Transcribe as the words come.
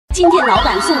今天老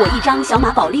板送我一张小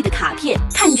马宝莉的卡片，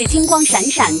看着金光闪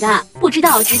闪的，不知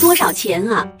道值多少钱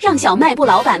啊？让小卖部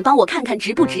老板帮我看看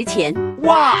值不值钱。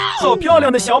哇，好漂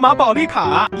亮的小马宝莉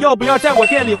卡，要不要在我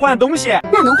店里换东西？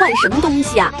那能换什么东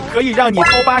西啊？可以让你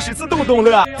抽80次洞洞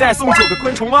乐，再送9个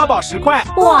昆虫挖宝10块。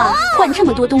哇，换这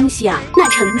么多东西啊？那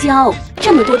成交。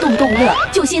这么多洞洞乐，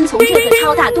就先从这个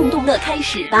超大洞洞乐开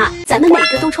始吧。咱们每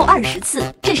个都抽20次，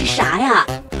这是啥呀？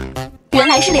原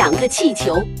来是2个气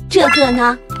球。这个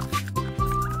呢？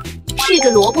是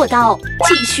个萝卜刀。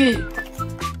继续，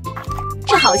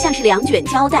这好像是2卷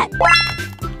胶带。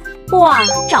哇，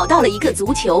找到了一个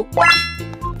足球。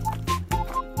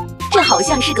这好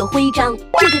像是个徽章，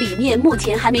这个里面目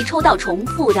前还没抽到重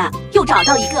复的。又找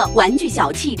到一个玩具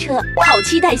小汽车，好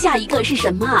期待下一个是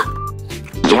什么啊？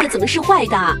这个怎么是坏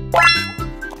的啊？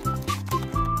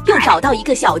又找到一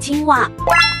个小青蛙，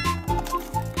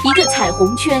一个彩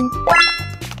虹圈，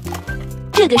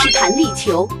这个是弹力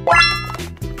球。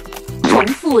重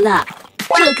复了。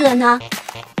这个呢？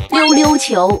溜溜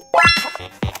球。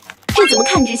这怎么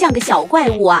看着像个小怪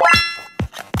物啊？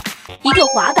一个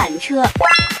滑板车，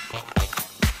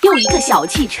又一个小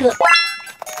汽车，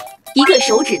一个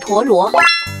手指陀螺。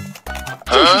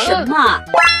这是什么啊？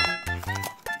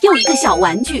又一个小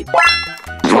玩具。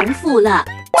重复了。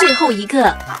最后一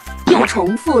个又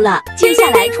重复了。接下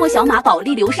来戳小马宝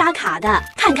莉流沙卡的，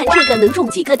看看这个能中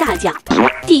几个大奖。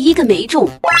第一个没中。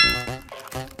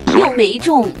又没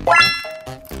中，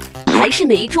还是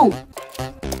没中。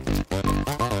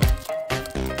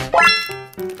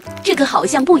这个好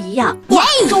像不一样。哇，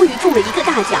终于中了一个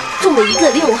大奖，中了一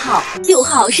个6号。6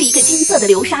号是一个金色的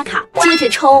流沙卡。接着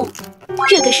抽，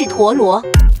这个是陀螺。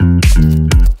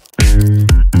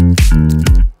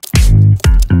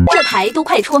这牌都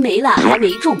快戳没了，还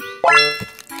没中。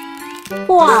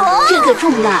哇，这个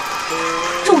中了。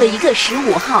中了一个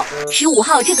15号。15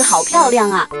号这个好漂亮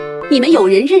啊！你们有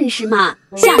人认识吗？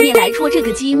下面来戳这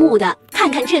个积木的，看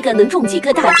看这个能中几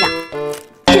个大奖。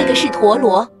这个是陀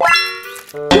螺，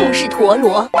又是陀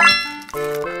螺。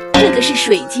这个是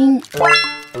水晶，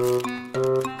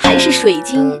还是水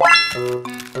晶。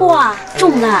哇，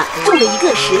中了，中了一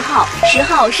个10号。10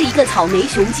号是一个草莓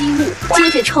熊积木。接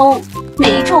着抽，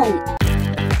没中。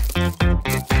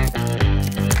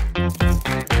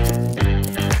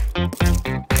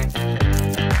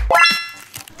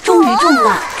中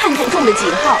了，看看中了几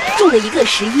号？中了一个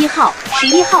11号。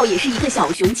11号也是一个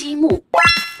小熊积木。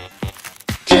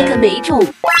这个没中，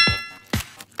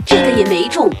这个也没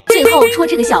中。最后戳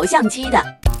这个小相机的。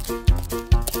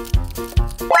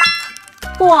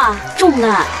哇，中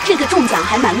了！这个中奖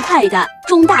还蛮快的，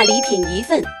中大礼品1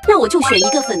份。那我就选一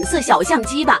个粉色小相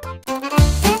机吧。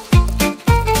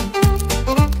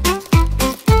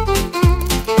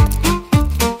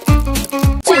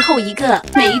最后一个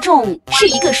没中，是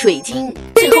一个水晶。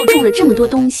最后中了这么多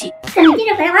东西。这里接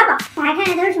着回来挖宝，打开看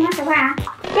看都是什么石块啊？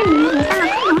这里面有3个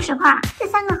昆虫石块，这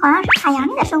3个好像是海洋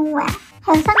里的生物哎，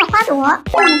还有3个花朵。那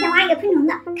我们先挖一个昆虫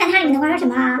的，看它里面能挖出什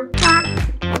么啊？挖。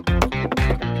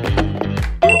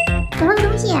找到个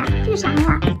东西，这是啥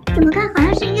呀？怎么看好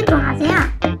像是一个爪子呀？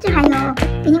这还有，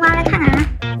给你挖来看看啊，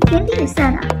一个绿色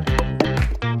的，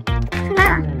出来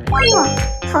了。哇，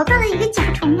好大的一个甲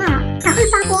虫啊，还会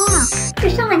发光啊！这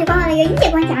上来就刮到了一个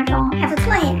夜光甲虫，还不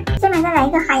错耶。下面再来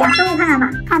一个海洋生物看看吧，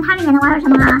看它里面能挖出什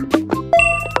么啊？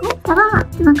哎，找到了，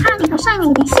怎么看着和上面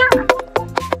有点像啊？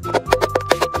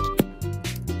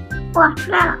哇，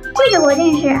出来了，这个我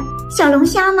认识，小龙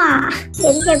虾嘛，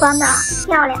也是夜光的，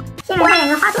漂亮。下面再来一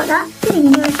个花朵的，这里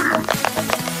面就是啥了？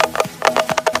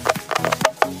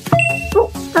哦，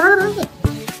找到个东西。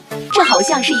这好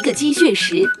像是一个鸡血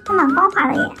石，它蛮光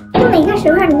滑的耶。这每个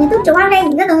石块里面都只挖出来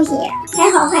一个东西，还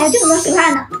好还有这么多石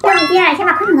块呢。那我们接下来先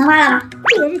把昆虫的挖了吧。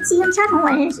这个是奇形虾虫，我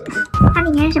认识。它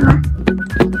里面是什么？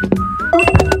哦，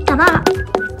找到了，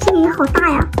这个也好大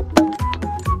呀。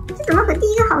这怎么和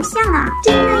第一个好像啊？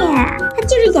真的耶，它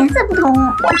就是颜色不同。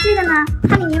这个呢，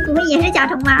它里面不会也是甲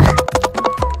虫吧？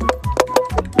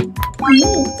咦，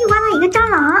又挖到一个蟑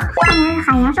螂，看来是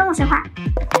海洋生物石块。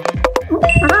哦，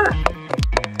找到了。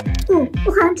哦，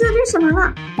我好像知道这是什么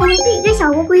了。原来是一个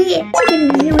小乌龟，这个里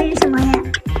面又是什么呀？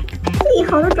这里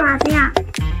好多爪子呀。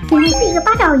原来是一个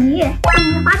八爪鱼，看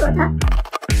来是花朵的。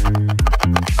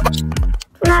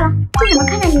出来了，这怎么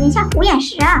看着有点像虎眼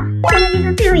石啊？现在就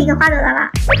剩最后一个花朵的了，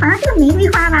这好像是个玫瑰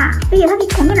花吧？而且它比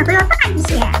前面的都要大一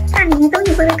些，看里面东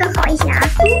西会不会更好一些啊？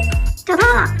找到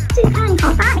了，这个看上去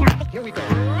好大呀。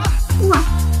哇，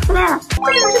出来了，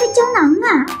这怎么是个胶囊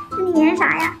啊？这里面是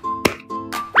啥呀？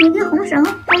有一根红绳，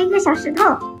还有一个小石头，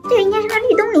这个应该是个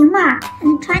绿冬铃吧，还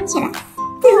能穿起来。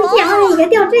最后一样挖了一个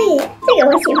吊坠，这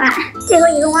个我喜欢。最后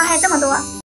一共挖了这么多。